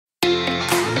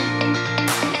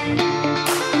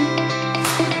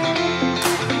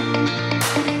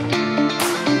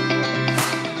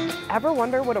Ever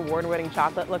wonder what award-winning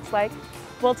chocolate looks like?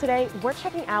 Well, today we're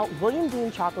checking out William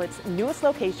Dean Chocolate's newest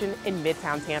location in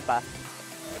Midtown Tampa.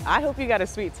 I hope you got a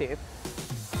sweet tooth.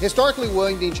 Historically,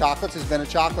 William Dean Chocolates has been a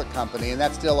chocolate company, and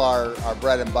that's still our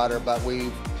bread and butter, but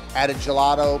we've added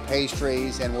gelato,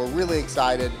 pastries, and we're really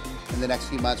excited. In the next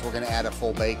few months, we're going to add a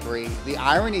full bakery. The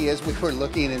irony is we were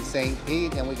looking in St.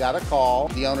 Pete and we got a call.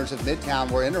 The owners of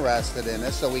Midtown were interested in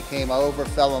us, so we came over,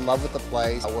 fell in love with the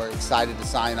place. We're excited to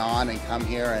sign on and come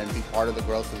here and be part of the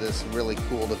growth of this really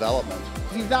cool development.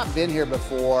 If you've not been here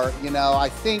before, I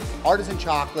think artisan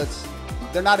chocolates,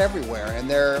 they're not everywhere, and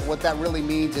what that really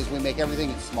means is we make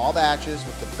everything in small batches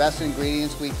with the best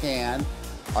ingredients we can.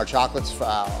 Our chocolate's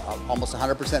almost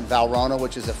 100% Valrhona,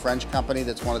 which is a French company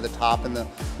that's one of the top in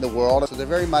the world. So they're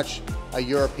very much a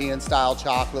European style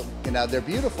chocolate. They're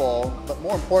beautiful, but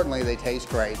more importantly, they taste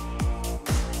great.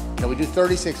 We do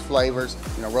 36 flavors,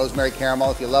 rosemary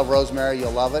caramel. If you love rosemary,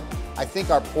 you'll love it. I think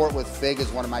our port with fig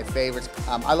is one of my favorites.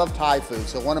 I love Thai food,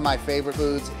 so one of my favorite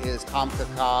foods is tom kha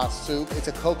ka soup. It's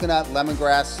a coconut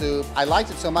lemongrass soup. I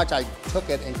liked it so much I took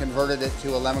it and converted it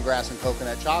to a lemongrass and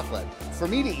coconut chocolate. For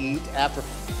me to eat after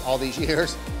all these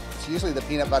years, it's usually the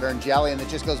peanut butter and jelly, and it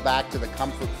just goes back to the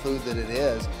comfort food that it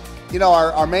is.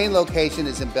 Our main location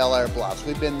is in Bel Air Bluffs.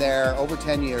 We've been there over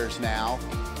 10 years now,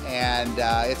 and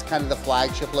it's kind of the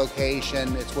flagship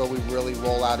location. It's where we really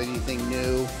roll out anything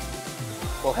new.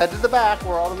 We'll head to the back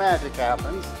where all the magic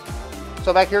happens.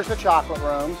 So back here's the chocolate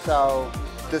room. So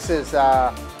this is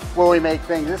where we make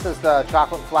things. This is the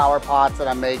chocolate flower pots that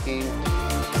I'm making.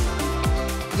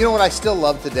 What I still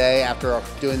love today after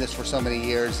doing this for so many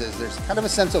years is there's kind of a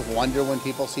sense of wonder when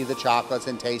people see the chocolates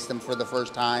and taste them for the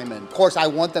first time. And of course I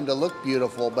want them to look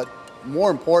beautiful, but more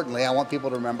importantly, I want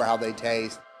people to remember how they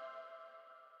taste.